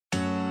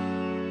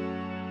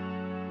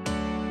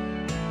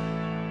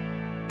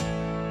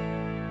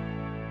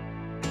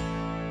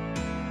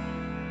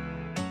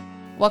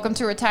Welcome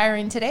to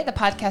Retiring Today, the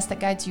podcast that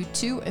guides you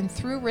to and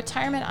through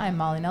retirement. I'm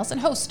Molly Nelson,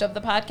 host of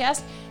the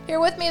podcast. Here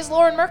with me is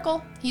Lauren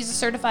Merkel. He's a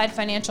certified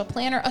financial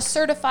planner, a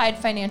certified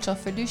financial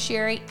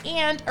fiduciary,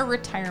 and a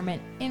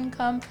retirement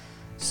income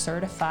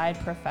certified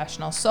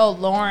professional. So,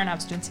 Lauren, I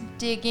was doing some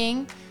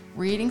digging,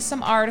 reading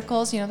some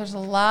articles. You know, there's a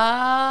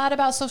lot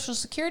about Social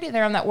Security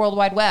there on that World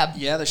Wide Web.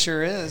 Yeah, there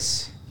sure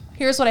is.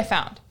 Here's what I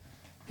found.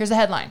 Here's the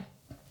headline.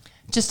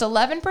 Just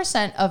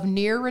 11% of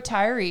near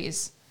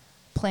retirees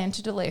plan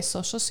to delay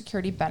Social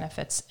Security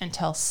benefits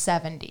until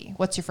 70.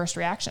 What's your first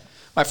reaction?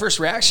 My first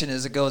reaction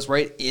is it goes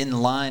right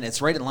in line.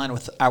 It's right in line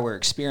with our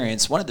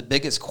experience. One of the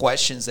biggest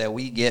questions that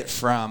we get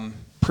from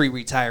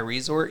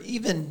pre-retirees or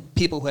even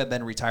people who have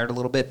been retired a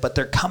little bit, but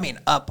they're coming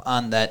up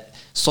on that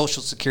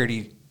Social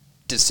Security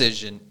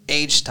decision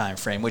age time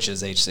frame, which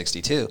is age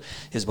 62,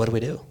 is what do we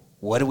do?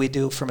 What do we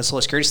do from a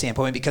Social Security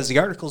standpoint? Because the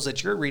articles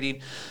that you're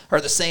reading are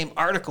the same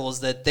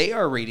articles that they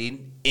are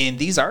reading, and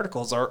these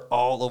articles are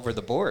all over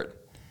the board.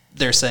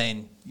 They're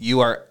saying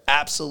you are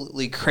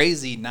absolutely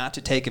crazy not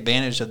to take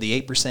advantage of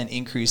the 8%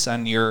 increase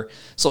on your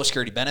Social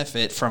Security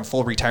benefit from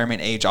full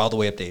retirement age all the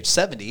way up to age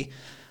 70.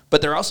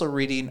 But they're also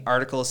reading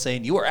articles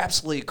saying you are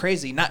absolutely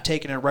crazy not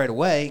taking it right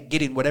away,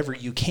 getting whatever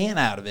you can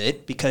out of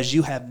it because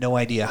you have no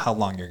idea how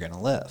long you're going to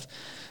live.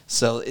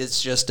 So it's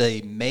just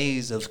a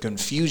maze of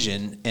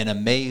confusion and a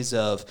maze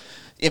of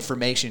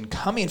information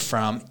coming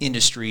from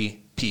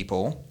industry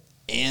people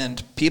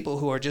and people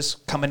who are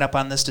just coming up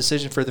on this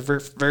decision for the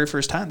very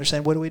first time. They're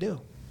saying, what do we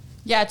do?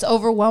 Yeah, it's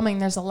overwhelming.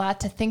 There's a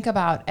lot to think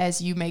about as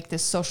you make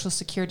this Social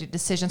Security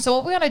decision. So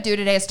what we want to do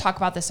today is talk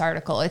about this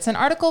article. It's an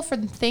article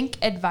from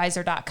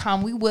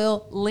thinkadvisor.com. We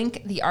will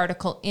link the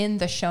article in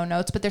the show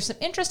notes, but there's some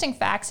interesting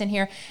facts in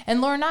here. And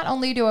Laura, not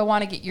only do I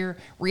want to get your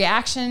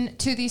reaction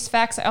to these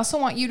facts, I also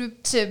want you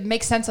to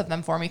make sense of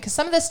them for me, because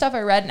some of this stuff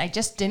I read and I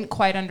just didn't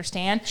quite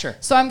understand. Sure.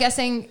 So I'm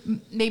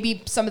guessing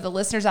maybe some of the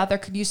listeners out there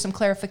could use some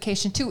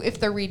clarification too if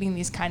they're reading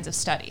these kinds of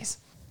studies.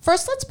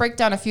 First, let's break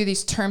down a few of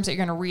these terms that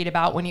you're going to read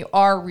about when you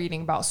are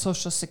reading about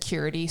Social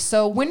Security.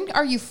 So when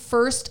are you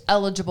first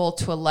eligible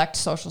to elect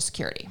Social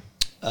Security?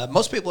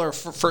 Most people are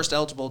first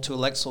eligible to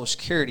elect Social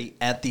Security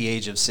at the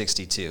age of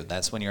 62.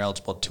 That's when you're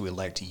eligible to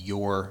elect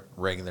your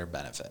regular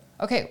benefit.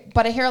 Okay,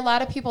 but I hear a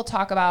lot of people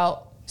talk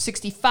about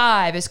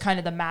 65 is kind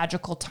of the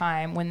magical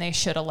time when they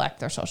should elect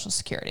their Social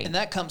Security. And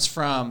that comes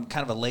from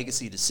kind of a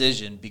legacy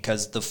decision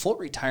because the full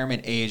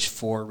retirement age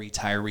for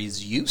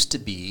retirees used to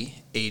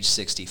be age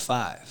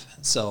 65.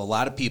 So a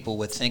lot of people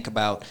would think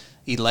about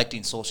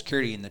electing Social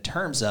Security in the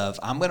terms of,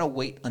 I'm going to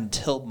wait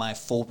until my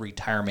full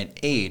retirement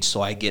age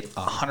so I get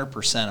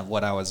 100% of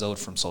what I was owed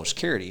from Social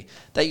Security.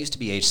 That used to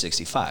be age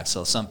 65.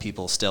 So some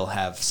people still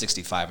have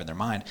 65 in their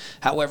mind.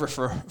 However,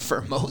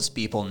 for most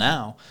people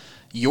now,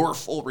 your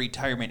full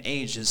retirement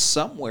age is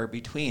somewhere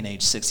between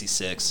age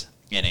 66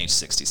 and age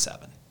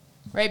 67.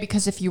 Right,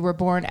 because if you were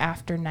born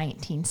after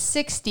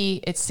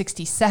 1960, it's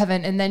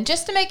 67. And then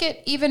just to make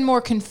it even more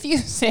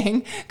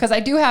confusing, because I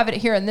do have it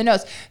here in the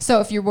notes.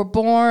 So if you were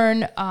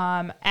born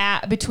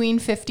between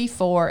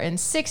 54 and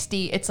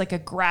 60, it's like a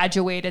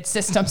graduated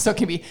system. So it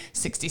can be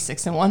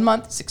 66 in 1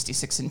 month,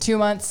 66 in 2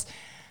 months.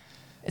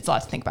 It's a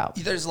lot to think about.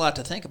 There's a lot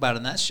to think about,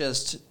 and that's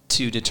just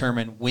to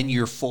determine when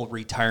your full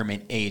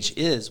retirement age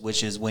is,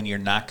 which is when you're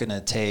not going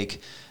to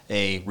take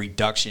a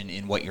reduction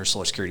in what your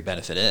Social Security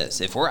benefit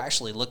is. If we're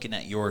actually looking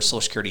at your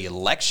Social Security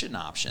election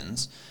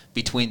options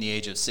between the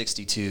age of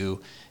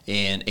 62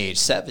 and age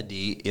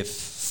 70, if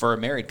for a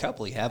married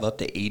couple, you have up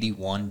to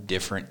 81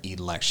 different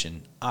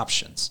election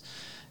options.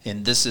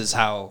 And this is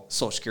how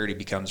Social Security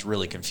becomes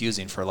really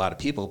confusing for a lot of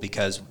people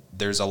because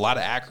there's a lot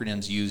of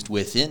acronyms used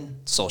within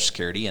Social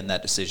Security and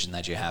that decision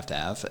that you have to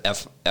have.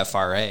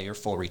 FRA, or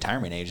full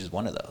retirement age, is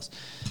one of those.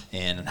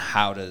 And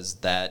how does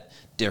that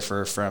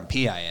differ from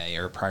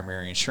PIA, or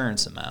primary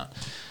insurance amount?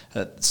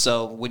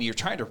 So when you're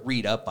trying to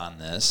read up on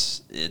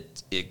this,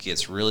 it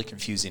gets really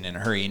confusing in a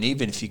hurry. And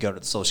even if you go to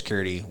the Social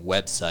Security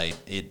website,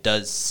 it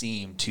does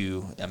seem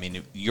to, I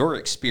mean, your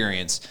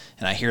experience,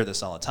 and I hear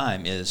this all the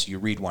time, is you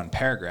read one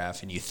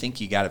paragraph and you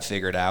think you got it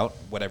figured out,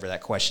 whatever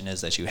that question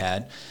is that you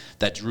had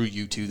that drew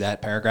you to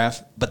that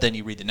paragraph. But then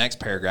you read the next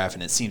paragraph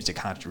and it seems to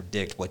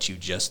contradict what you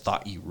just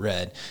thought you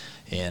read.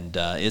 And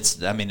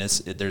there's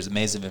a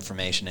maze of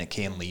information. It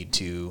can lead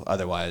to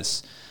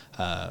otherwise...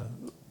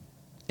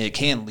 it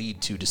can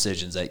lead to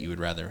decisions that you would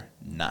rather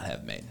not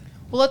have made.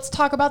 Well, let's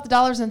talk about the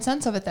dollars and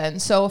cents of it then.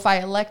 So if I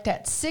elect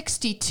at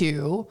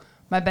 62,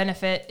 my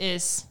benefit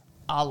is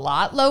a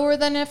lot lower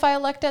than if I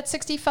elect at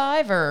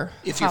 65, or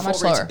how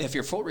much lower? If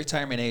your full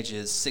retirement age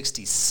is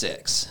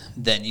 66,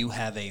 then you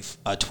have a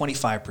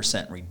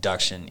 25%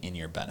 reduction in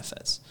your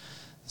benefits.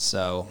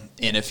 So,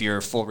 and if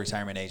your full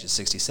retirement age is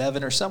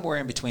 67 or somewhere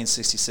in between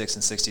 66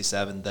 and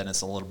 67, then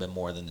it's a little bit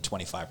more than the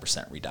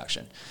 25%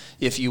 reduction.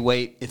 If you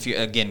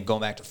again,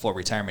 going back to full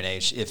retirement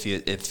age,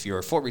 if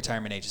your full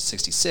retirement age is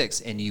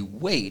 66 and you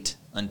wait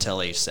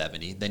until age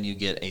 70, then you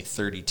get a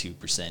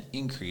 32%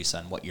 increase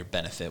on what your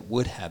benefit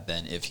would have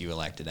been if you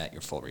elected at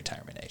your full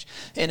retirement age.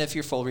 And if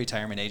your full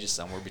retirement age is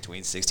somewhere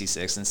between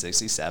 66 and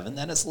 67,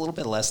 then it's a little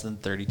bit less than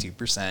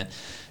 32%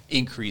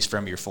 increase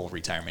from your full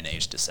retirement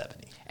age to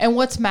 70. And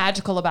what's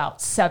magical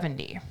about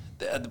 70?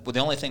 The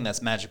only thing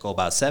that's magical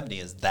about 70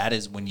 is that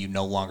is when you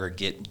no longer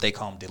get, they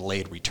call them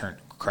delayed return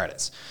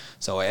credits.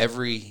 So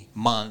every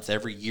month,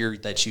 every year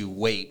that you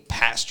wait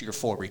past your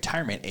full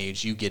retirement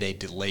age, you get a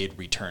delayed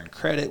return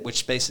credit,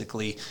 which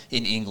basically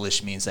in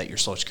English means that your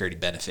Social Security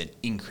benefit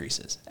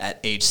increases. At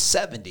age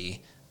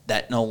 70,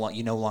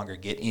 you no longer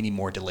get any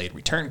more delayed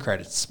return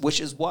credits, which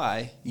is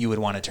why you would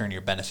want to turn your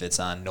benefits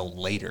on no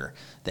later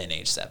than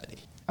age 70.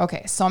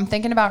 Okay, so I'm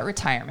thinking about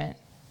retirement.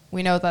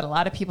 We know that a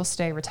lot of people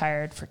stay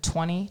retired for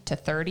 20 to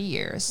 30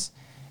 years.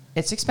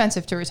 It's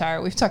expensive to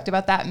retire. We've talked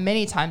about that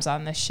many times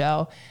on this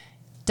show.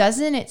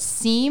 Doesn't it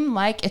seem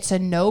like it's a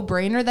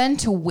no-brainer then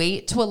to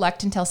wait to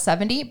elect until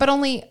 70? But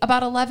only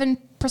about 11%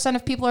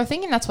 of people are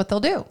thinking that's what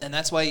they'll do. And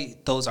that's why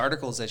those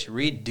articles that you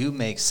read do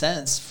make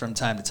sense from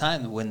time to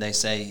time when they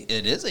say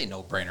it is a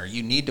no-brainer.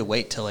 You need to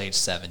wait till age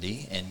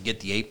 70 and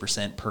get the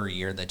 8% per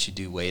year that you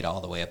do wait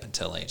all the way up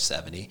until age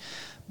 70.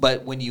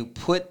 But when you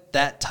put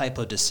that type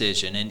of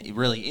decision, and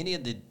really any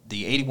of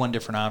the 81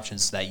 different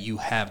options that you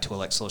have to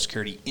elect Social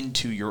Security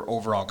into your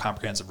overall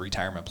comprehensive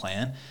retirement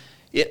plan,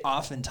 it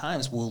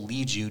oftentimes will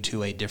lead you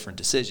to a different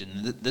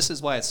decision. This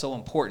is why it's so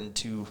important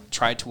to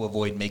try to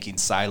avoid making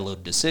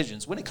siloed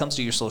decisions when it comes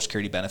to your Social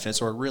Security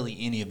benefits or really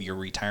any of your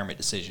retirement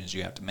decisions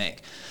you have to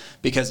make.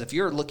 Because if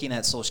you're looking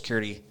at Social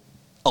Security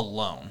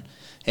alone,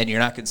 and you're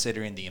not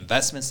considering the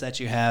investments that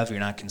you have, you're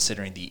not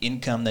considering the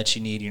income that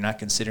you need, you're not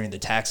considering the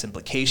tax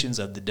implications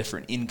of the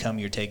different income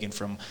you're taking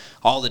from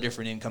all the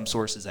different income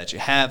sources that you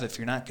have, if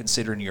you're not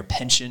considering your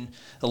pension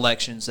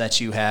elections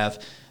that you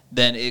have,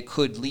 then it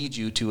could lead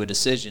you to a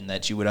decision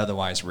that you would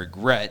otherwise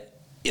regret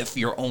if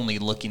you're only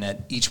looking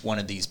at each one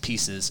of these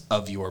pieces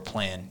of your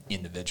plan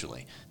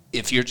individually.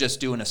 If you're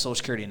just doing a Social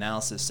Security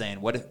analysis saying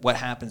what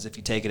happens if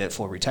you take it at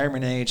full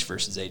retirement age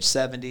versus age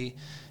 70,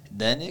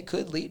 then it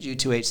could lead you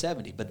to age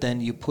 70. But then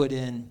you put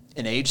in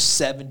an age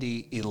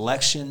 70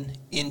 election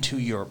into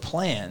your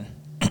plan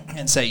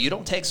and say you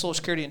don't take Social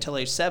Security until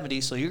age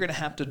 70, so you're going to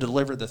have to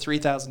deliver the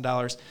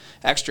 $3,000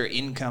 extra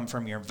income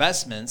from your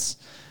investments.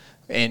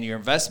 And your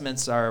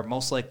investments are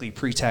most likely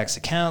pre-tax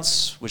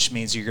accounts, which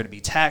means you're going to be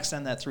taxed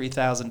on that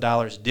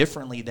 $3,000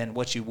 differently than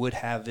what you would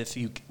have if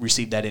you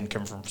received that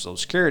income from Social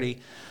Security.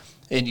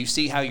 And you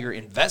see how your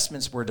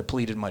investments were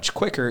depleted much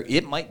quicker,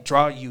 it might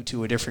draw you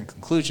to a different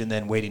conclusion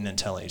than waiting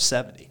until age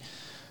 70.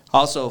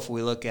 Also, if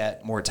we look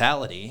at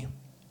mortality,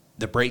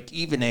 the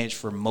break-even age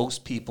for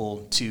most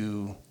people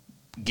to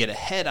get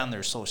ahead on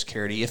their Social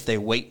Security if they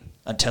wait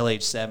until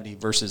age 70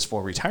 versus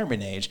full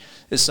retirement age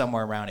is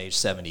somewhere around age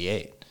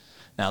 78.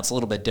 Now, it's a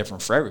little bit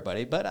different for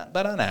everybody, but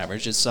on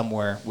average, it's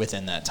somewhere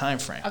within that time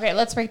frame. Okay,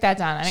 let's break that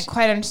down. I didn't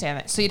quite understand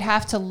that. So you'd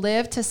have to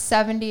live to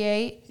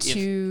 78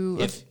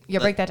 to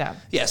break that down.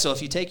 Yeah, so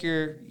if you take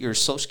your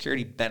Social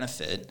Security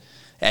benefit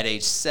at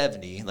age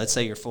 70, let's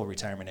say your full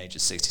retirement age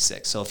is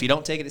 66. So if you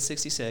don't take it at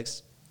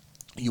 66,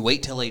 you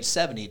wait till age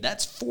 70,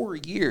 that's 4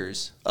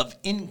 years of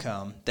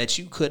income that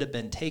you could have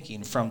been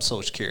taking from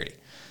Social Security.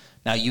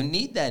 Now, you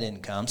need that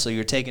income, so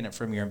you're taking it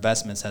from your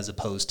investments as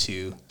opposed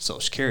to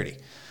Social Security.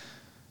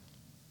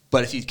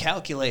 But if you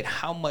calculate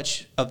how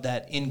much of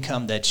that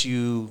income that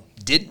you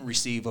didn't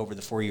receive over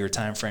the 4-year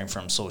time frame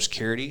from Social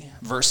Security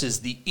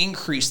versus the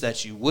increase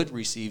that you would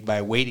receive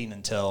by waiting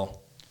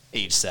until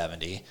age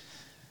 70,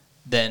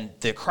 then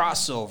the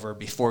crossover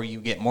before you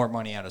get more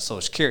money out of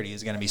Social Security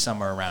is going to be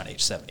somewhere around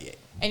age 78.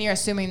 And you're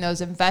assuming those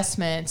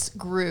investments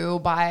grew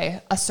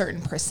by a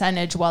certain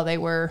percentage while they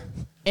were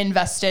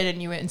invested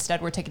and you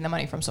instead were taking the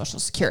money from Social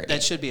Security.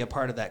 That should be a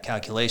part of that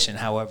calculation.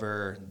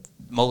 However,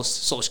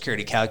 most Social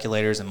Security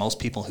calculators and most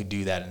people who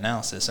do that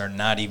analysis are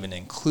not even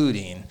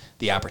including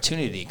the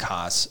opportunity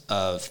costs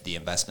of the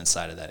investment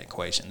side of that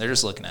equation. They're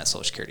just looking at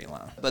Social Security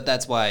alone. But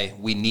that's why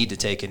we need to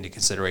take into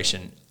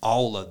consideration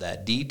all of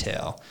that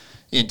detail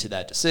into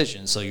that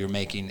decision so you're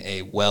making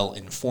a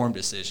well-informed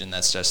decision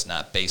that's just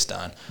not based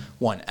on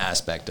one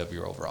aspect of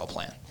your overall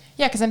plan.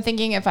 Yeah, because I'm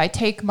thinking if I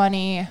take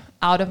money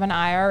out of an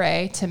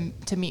IRA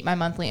to meet my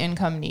monthly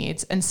income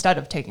needs instead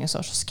of taking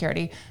Social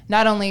Security,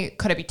 not only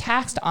could I be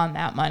taxed on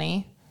that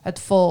money as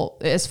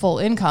full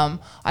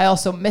income, I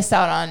also miss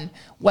out on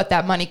what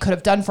that money could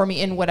have done for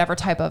me in whatever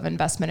type of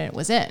investment it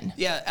was in.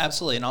 Yeah,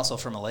 absolutely, and also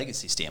from a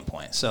legacy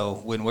standpoint. So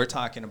when we're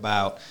talking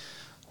about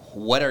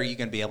what are you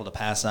going to be able to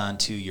pass on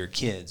to your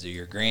kids or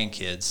your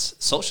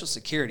grandkids, Social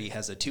Security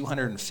has a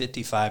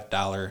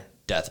 $255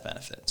 death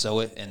benefit. So,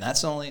 and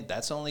that's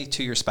only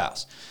to your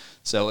spouse.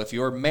 So if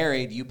you're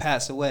married, you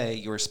pass away,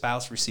 your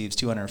spouse receives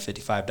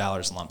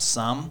 $255 lump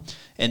sum.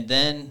 And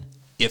then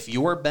if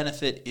your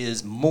benefit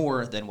is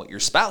more than what your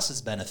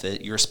spouse's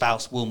benefit, your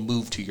spouse will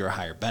move to your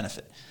higher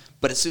benefit.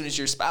 But as soon as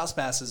your spouse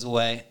passes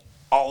away,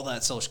 all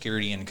that Social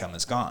Security income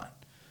is gone.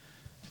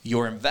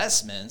 Your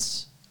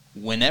investments,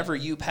 whenever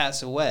you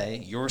pass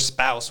away, your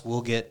spouse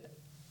will get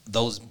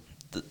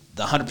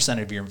the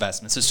 100% of your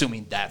investments,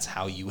 assuming that's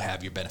how you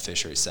have your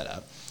beneficiary set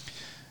up.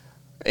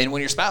 And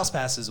when your spouse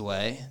passes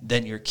away,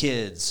 then your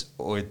kids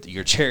or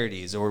your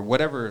charities or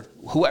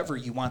whoever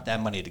you want that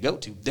money to go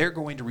to, they're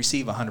going to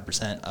receive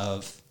 100%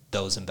 of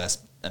those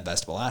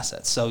investable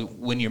assets. So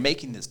when you're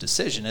making this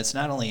decision, it's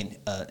not only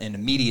an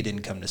immediate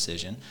income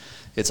decision,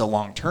 it's a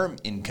long-term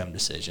income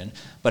decision,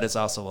 but it's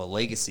also a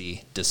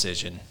legacy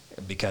decision,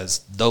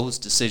 because those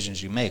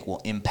decisions you make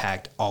will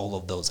impact all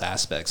of those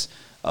aspects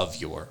of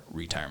your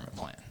retirement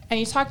plan. And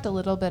you talked a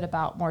little bit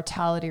about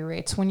mortality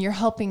rates. When you're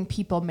helping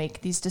people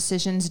make these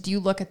decisions, do you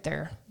look at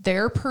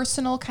their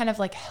personal kind of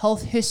like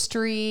health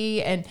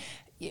history? And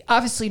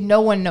obviously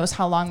no one knows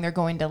how long they're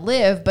going to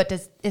live, but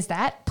does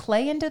that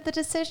play into the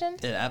decision?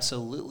 It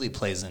absolutely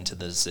plays into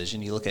the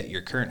decision. You look at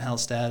your current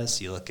health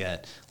status, you look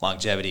at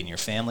longevity in your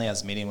family. I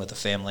was meeting with a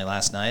family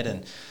last night,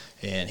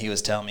 and he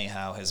was telling me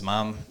how his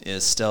mom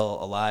is still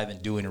alive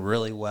and doing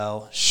really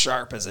well,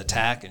 sharp as a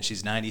tack, and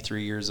she's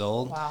 93 years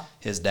old. Wow.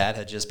 His dad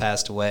had just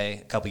passed away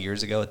a couple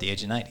years ago at the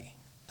age of 90.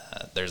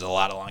 There's a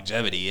lot of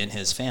longevity in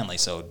his family.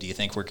 So do you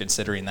think we're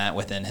considering that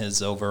within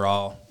his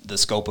overall, the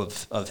scope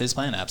of his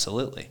plan?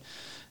 Absolutely.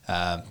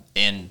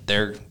 And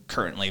they're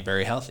currently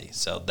very healthy.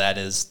 So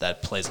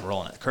that plays a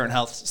role in it. Current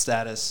health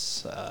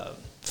status,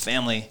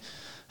 family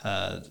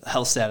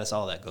health status,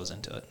 all that goes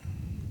into it.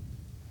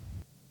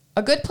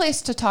 A good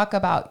place to talk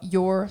about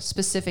your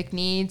specific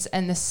needs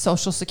and this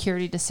Social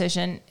Security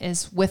decision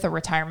is with a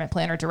retirement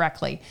planner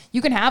directly.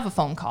 You can have a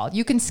phone call.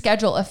 You can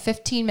schedule a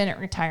 15-minute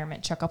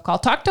retirement checkup call.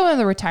 Talk to one of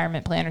the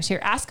retirement planners here.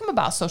 Ask them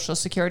about Social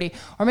Security,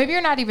 or maybe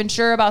you're not even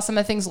sure about some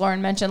of the things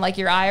Lauren mentioned, like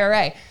your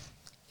IRA.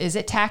 Is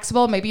it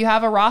taxable? Maybe you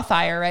have a Roth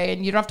IRA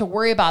and you don't have to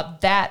worry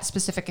about that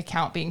specific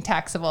account being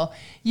taxable.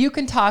 You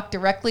can talk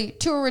directly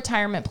to a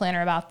retirement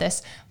planner about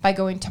this by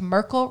going to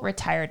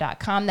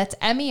merkelretire.com. That's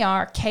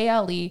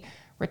MERKLE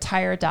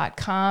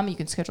retire.com. You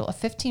can schedule a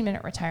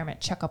 15-minute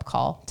retirement checkup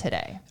call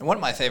today. And one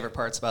of my favorite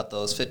parts about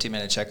those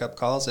 15-minute checkup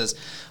calls is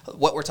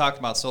what we're talking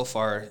about so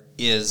far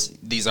is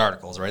these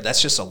articles, right?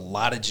 That's just a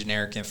lot of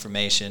generic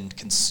information.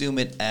 Consume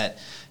it at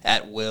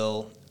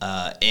will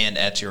and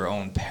at your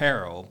own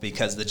peril,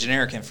 because the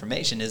generic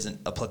information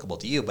isn't applicable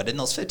to you. But in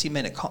those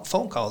 15-minute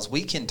phone calls,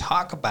 we can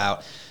talk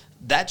about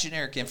that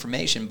generic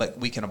information, but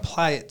we can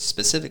apply it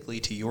specifically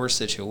to your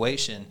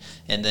situation,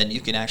 and then you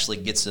can actually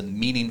get some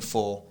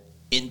meaningful,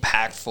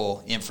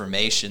 impactful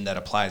information that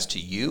applies to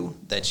you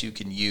that you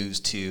can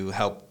use to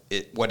help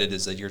what it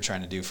is that you're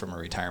trying to do from a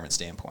retirement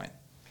standpoint.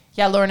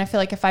 Yeah, Lauren, I feel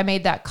like if I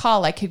made that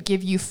call, I could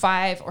give you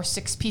 5 or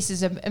 6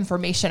 pieces of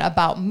information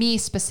about me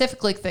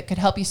specifically that could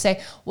help you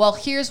say, well,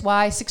 here's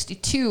why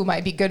 62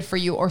 might be good for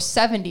you or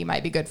 70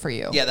 might be good for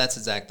you. Yeah, that's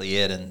exactly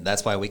it. And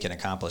that's why we can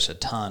accomplish a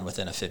ton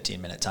within a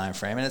 15-minute time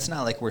frame. And it's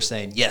not like we're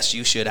saying, yes,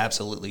 you should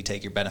absolutely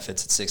take your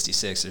benefits at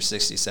 66 or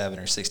 67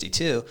 or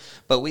 62,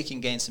 but we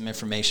can gain some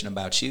information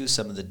about you,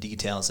 some of the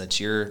details that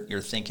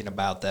you're thinking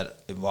about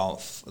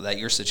that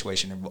your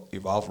situation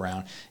evolve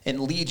around, and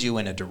lead you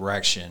in a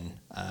direction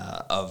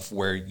of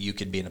where you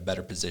could be in a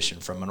better position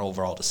from an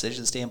overall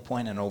decision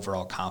standpoint and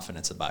overall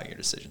confidence about your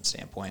decision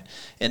standpoint.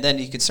 And then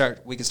we can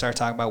start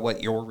talking about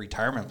what your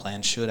retirement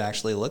plan should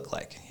actually look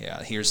like.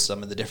 Yeah, here's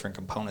some of the different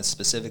components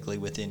specifically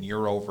within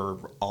your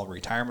overall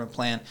retirement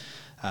plan.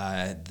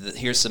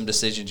 Here's some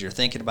decisions you're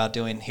thinking about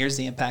doing. Here's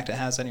the impact it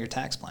has on your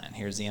tax plan.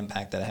 Here's the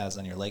impact that it has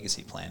on your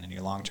legacy plan and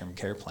your long-term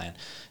care plan.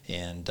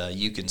 And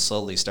you can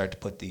slowly start to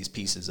put these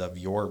pieces of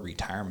your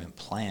retirement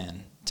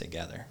plan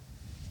together.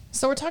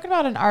 So we're talking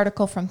about an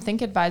article from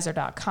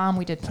thinkadvisor.com.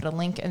 We did put a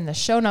link in the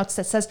show notes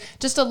that says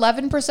just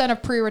 11%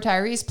 of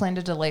pre-retirees plan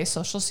to delay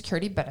Social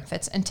Security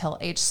benefits until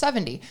age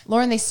 70.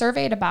 Lauren, they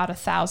surveyed about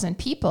 1,000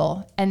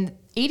 people, and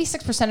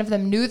 86% of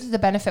them knew that the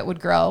benefit would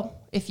grow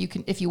if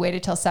you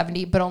waited till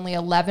 70, but only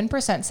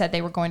 11% said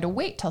they were going to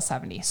wait till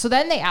 70. So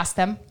then they asked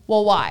them,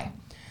 well, why?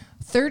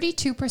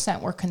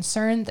 32% were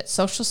concerned that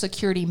Social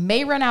Security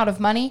may run out of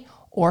money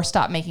or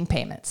stop making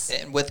payments.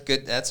 And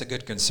that's a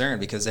good concern,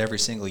 because every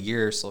single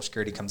year Social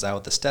Security comes out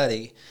with a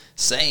study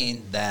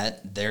saying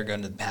that they're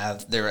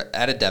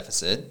at a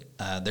deficit.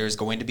 There's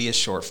going to be a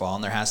shortfall,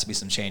 and there has to be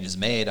some changes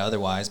made.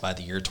 Otherwise, by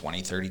the year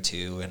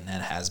 2032, and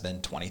it has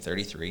been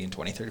 2033 and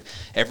 2030,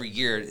 every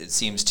year it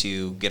seems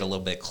to get a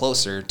little bit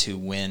closer to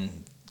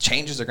when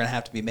changes are going to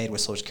have to be made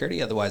with Social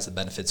Security. Otherwise, the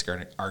benefits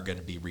are going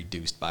to be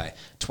reduced by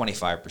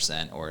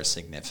 25% or a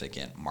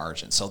significant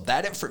margin. So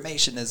that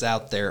information is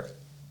out there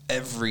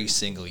every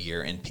single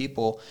year, and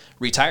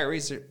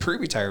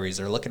pre-retirees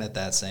are looking at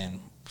that saying,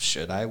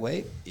 should I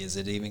wait? Is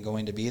it even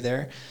going to be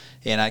there?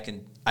 And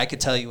I could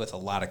tell you with a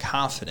lot of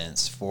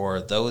confidence, for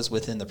those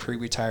within the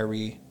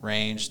pre-retiree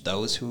range,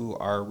 those who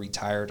are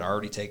retired,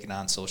 already taking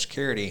on Social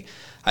Security,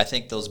 I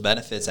think those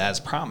benefits, as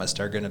promised,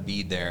 are going to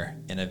be there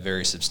in a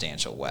very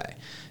substantial way.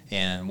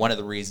 And one of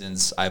the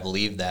reasons I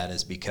believe that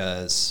is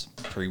because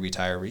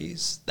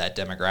pre-retirees, that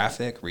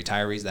demographic,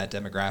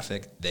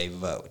 they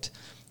vote.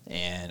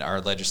 And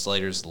our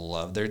legislators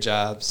love their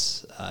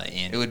jobs,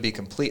 and it would be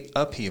complete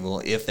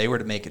upheaval if they were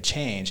to make a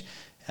change,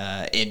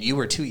 and you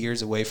were 2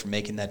 years away from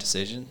making that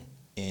decision,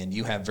 and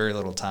you have very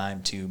little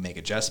time to make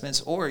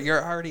adjustments, or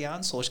you're already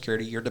on Social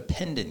Security, you're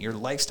dependent, your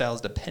lifestyle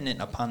is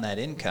dependent upon that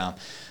income.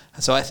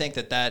 So I think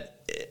that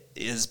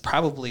is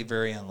probably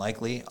very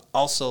unlikely.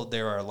 Also,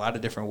 there are a lot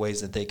of different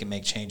ways that they can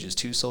make changes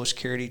to Social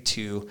Security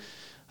to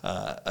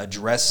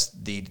address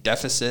the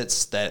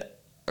deficits that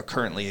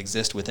currently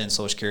exist within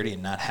Social Security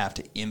and not have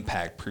to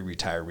impact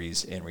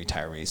pre-retirees and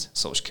retirees'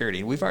 Social Security.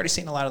 And we've already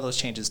seen a lot of those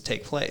changes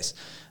take place.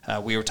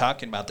 We were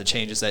talking about the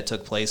changes that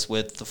took place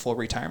with the full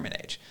retirement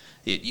age.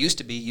 It used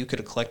to be you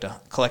could collect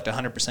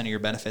 100% of your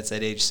benefits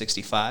at age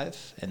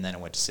 65, and then it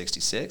went to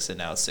 66, and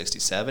now it's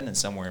 67, and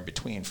somewhere in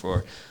between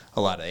for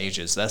a lot of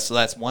ages. That's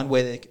one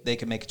way they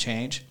can make a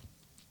change.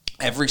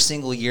 Every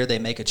single year they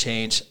make a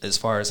change as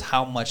far as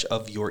how much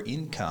of your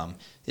income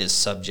is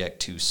subject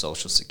to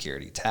Social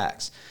Security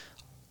tax.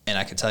 And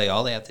I can tell you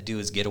all they have to do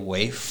is get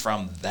away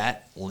from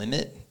that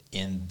limit,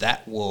 and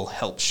that will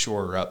help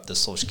shore up the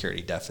Social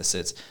Security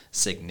deficits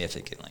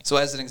significantly. So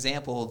as an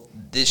example,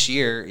 this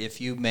year, if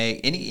you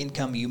make any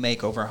income you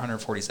make over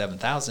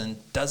 $147,000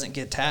 doesn't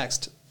get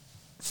taxed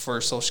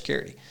for Social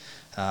Security.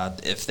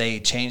 If they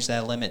change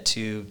that limit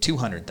to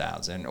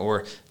 $200,000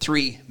 or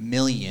 $3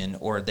 million,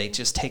 or they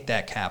just take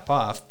that cap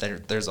off,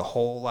 there's a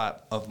whole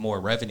lot of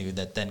more revenue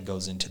that then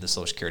goes into the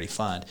Social Security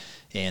fund.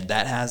 And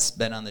that has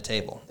been on the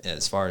table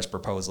as far as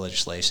proposed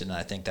legislation, and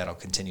I think that'll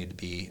continue to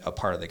be a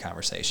part of the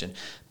conversation.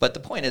 But the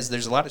point is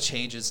there's a lot of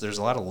changes, there's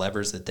a lot of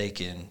levers that they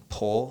can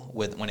pull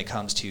when it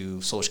comes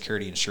to Social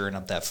Security and shoring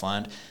up that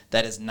fund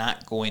that is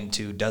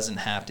doesn't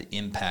have to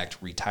impact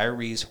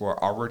retirees who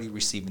are already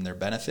receiving their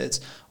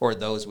benefits or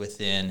those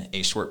within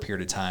a short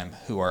period of time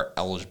who are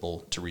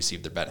eligible to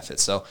receive their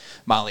benefits. So,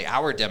 Molly,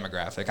 our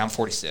demographic, I'm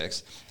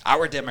 46,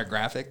 our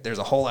demographic, there's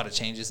a whole lot of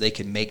changes they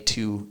can make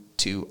to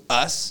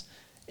us,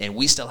 and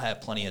we still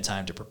have plenty of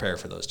time to prepare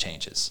for those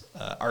changes.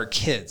 Our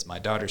kids, my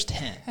daughter's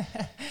 10,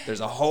 there's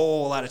a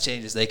whole lot of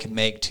changes they can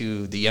make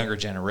to the younger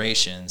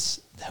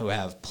generations who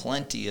have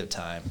plenty of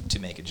time to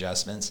make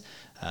adjustments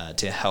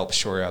to help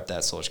shore up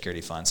that Social Security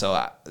fund.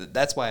 So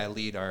that's why I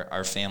lead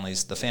our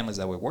families, the families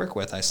that we work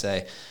with. I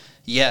say,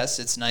 yes,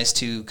 it's nice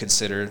to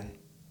consider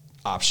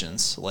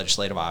options,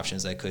 legislative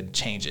options that could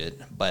change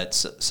it, but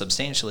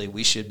substantially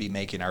we should be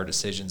making our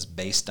decisions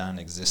based on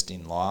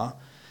existing law.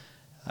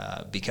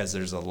 Because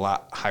there's a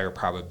lot higher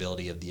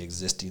probability of the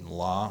existing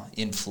law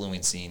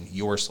influencing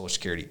your Social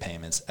Security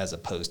payments as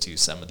opposed to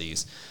some of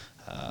these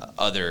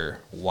other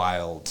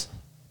wild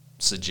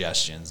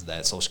suggestions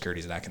that Social Security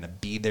is not going to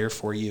be there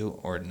for you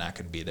or not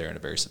going to be there in a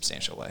very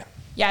substantial way.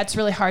 Yeah, it's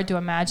really hard to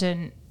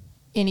imagine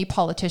any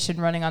politician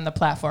running on the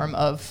platform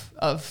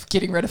of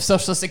getting rid of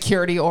Social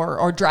Security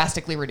or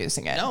drastically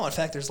reducing it. No, in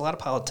fact, there's a lot of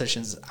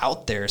politicians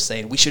out there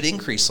saying we should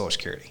increase Social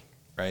Security.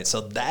 Right,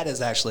 so that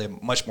is actually a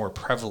much more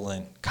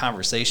prevalent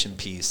conversation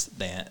piece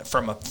than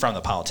from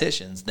the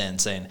politicians than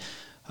saying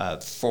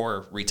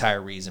for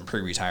retirees and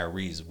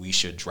pre-retirees we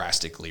should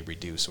drastically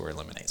reduce or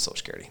eliminate Social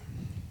Security.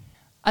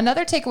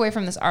 Another takeaway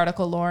from this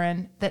article,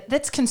 Lauren,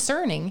 that's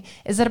concerning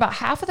is that about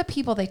half of the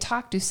people they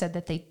talked to said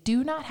that they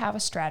do not have a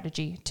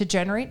strategy to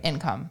generate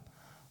income,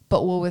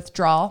 but will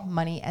withdraw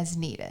money as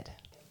needed.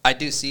 I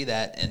do see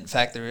that. In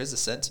fact, there is a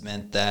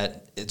sentiment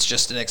that it's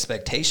just an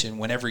expectation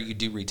whenever you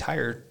do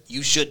retire,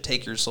 you should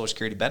take your Social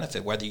Security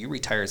benefit, whether you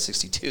retire at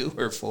 62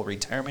 or full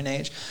retirement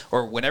age,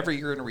 or whenever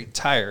you're going to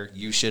retire,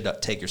 you should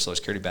take your Social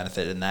Security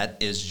benefit, and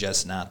that is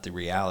just not the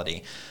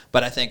reality.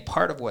 But I think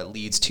part of what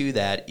leads to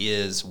that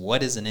is,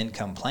 what is an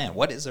income plan?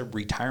 What does a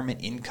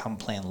retirement income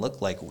plan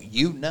look like?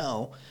 You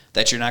know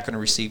that you're not going to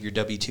receive your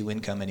W-2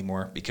 income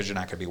anymore because you're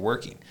not going to be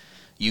working.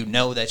 You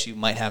know that you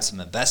might have some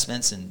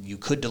investments and you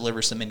could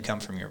deliver some income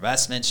from your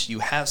investments. You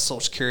have Social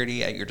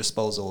Security at your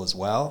disposal as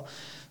well.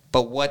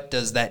 But what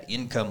does that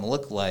income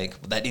look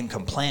like, that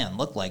income plan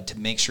look like to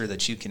make sure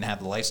that you can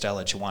have the lifestyle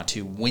that you want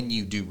to when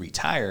you do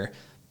retire?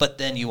 But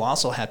then you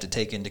also have to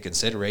take into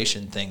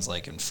consideration things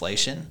like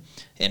inflation.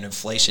 And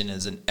inflation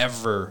is an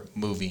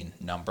ever-moving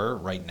number.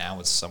 Right now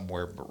it's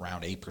somewhere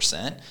around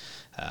 8%.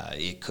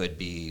 It could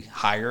be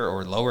higher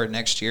or lower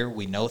next year.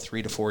 We know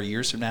 3 to 4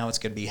 years from now it's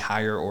going to be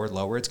higher or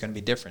lower. It's going to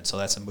be different. So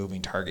that's a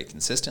moving target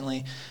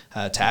consistently.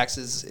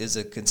 Taxes is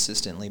a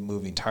consistently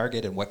moving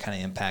target. And what kind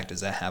of impact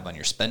does that have on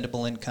your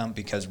spendable income?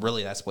 Because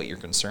really that's what you're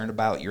concerned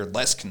about. You're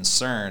less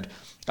concerned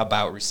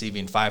about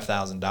receiving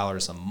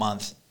 $5,000 a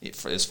month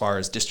as far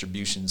as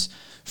distributions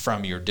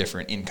from your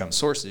different income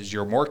sources.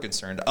 You're more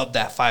concerned of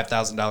that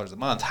 $5,000 a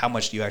month, how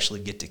much do you actually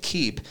get to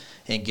keep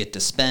and get to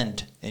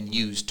spend and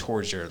use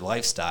towards your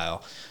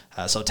lifestyle.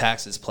 So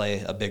taxes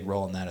play a big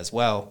role in that as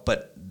well.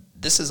 But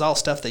this is all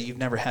stuff that you've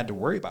never had to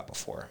worry about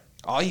before.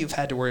 All you've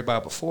had to worry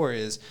about before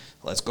is,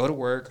 let's go to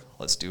work,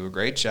 let's do a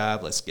great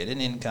job, let's get an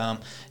income,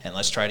 and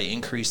let's try to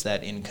increase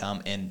that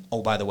income. And,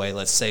 oh, by the way,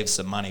 let's save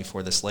some money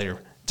for this later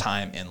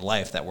time in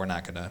life that we're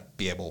not going to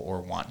be able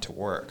or want to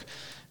work.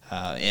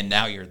 And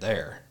now you're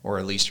there, or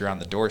at least you're on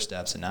the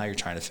doorsteps, and now you're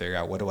trying to figure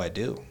out, what do I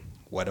do?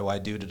 what do I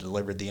do to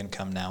deliver the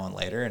income now and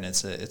later? And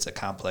it's a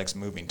complex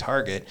moving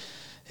target.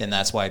 And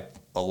that's why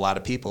a lot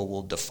of people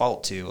will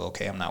default to,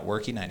 okay, I'm not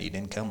working, I need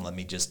income, let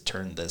me just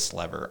turn this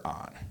lever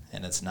on.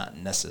 And it's not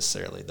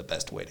necessarily the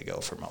best way to go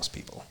for most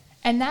people.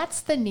 And that's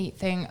the neat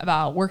thing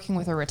about working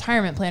with a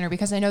retirement planner,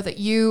 because I know that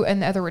you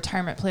and the other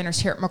retirement planners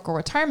here at Merkle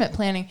Retirement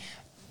Planning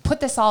put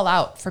this all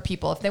out for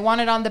people. If they want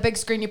it on the big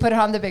screen, you put it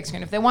on the big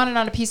screen. If they want it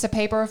on a piece of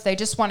paper, if they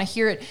just want to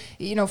hear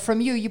it,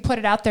 from you, you put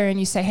it out there and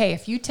you say, hey,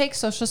 if you take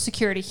Social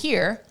Security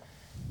here,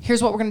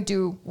 here's what we're going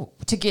to do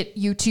to get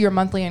you to your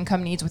monthly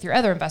income needs with your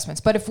other investments.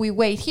 But if we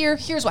wait here,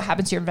 here's what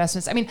happens to your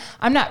investments. I mean,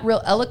 I'm not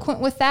real eloquent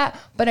with that,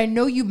 but I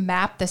know you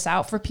map this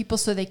out for people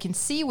so they can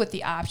see what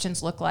the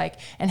options look like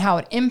and how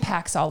it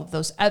impacts all of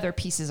those other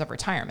pieces of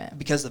retirement.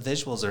 Because the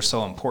visuals are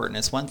so important.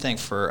 It's one thing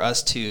for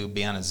us to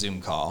be on a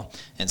Zoom call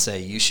and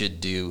say, you should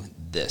do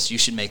this, you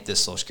should make this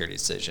Social Security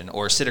decision,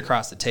 or sit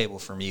across the table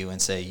from you and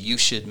say, you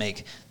should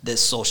make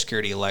this Social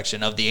Security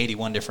election. Of the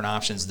 81 different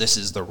options, this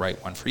is the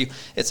right one for you.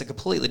 It's a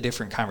completely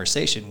different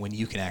conversation when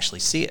you can actually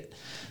see it.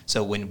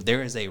 So when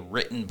there is a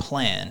written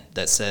plan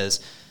that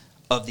says,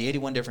 of the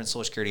 81 different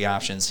Social Security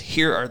options,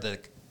 here are the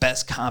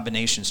best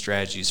combination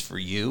strategies for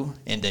you,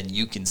 and then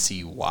you can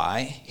see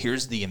why.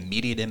 Here's the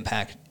immediate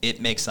impact it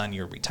makes on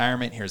your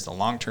retirement. Here's the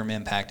long-term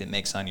impact it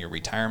makes on your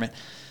retirement.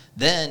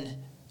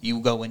 Then you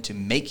go into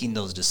making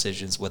those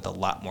decisions with a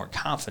lot more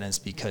confidence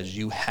because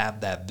you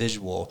have that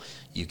visual.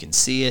 You can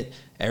see it.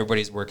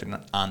 Everybody's working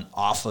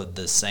off of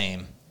the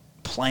same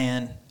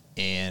plan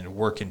and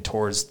working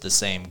towards the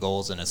same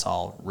goals, and it's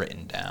all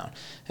written down.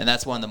 And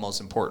that's one of the most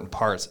important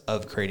parts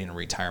of creating a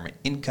retirement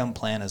income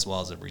plan as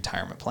well as a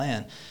retirement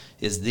plan,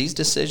 is these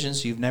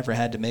decisions you've never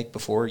had to make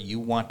before. You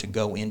want to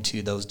go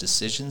into those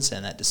decisions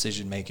and that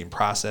decision-making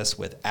process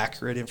with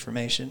accurate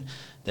information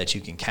that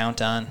you can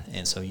count on,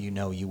 and so you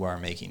know you are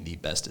making the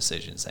best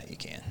decisions that you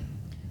can.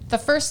 The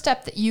first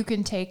step that you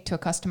can take to a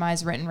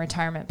customized written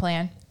retirement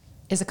plan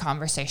is a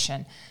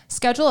conversation.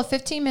 Schedule a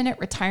 15-minute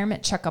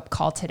retirement checkup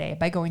call today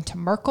by going to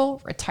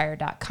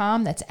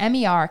merkleretire.com. That's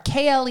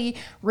MERKLE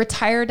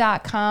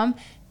retire.com,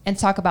 and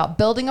talk about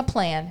building a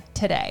plan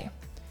today.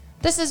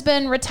 This has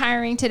been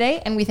Retiring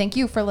Today, and we thank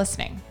you for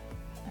listening.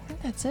 I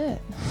think that's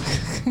it.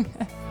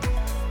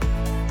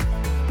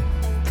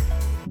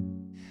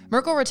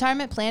 Merkle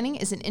Retirement Planning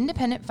is an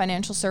independent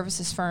financial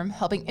services firm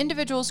helping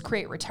individuals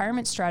create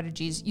retirement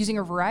strategies using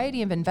a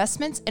variety of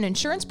investments and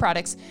insurance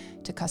products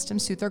to custom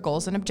suit their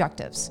goals and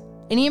objectives.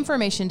 Any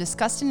information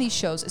discussed in these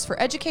shows is for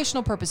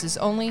educational purposes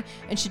only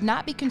and should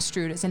not be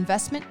construed as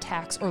investment,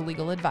 tax, or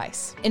legal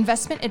advice.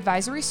 Investment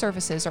advisory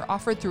services are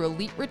offered through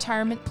Elite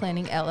Retirement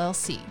Planning,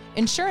 LLC.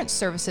 Insurance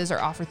services are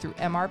offered through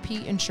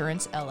MRP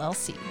Insurance,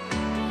 LLC.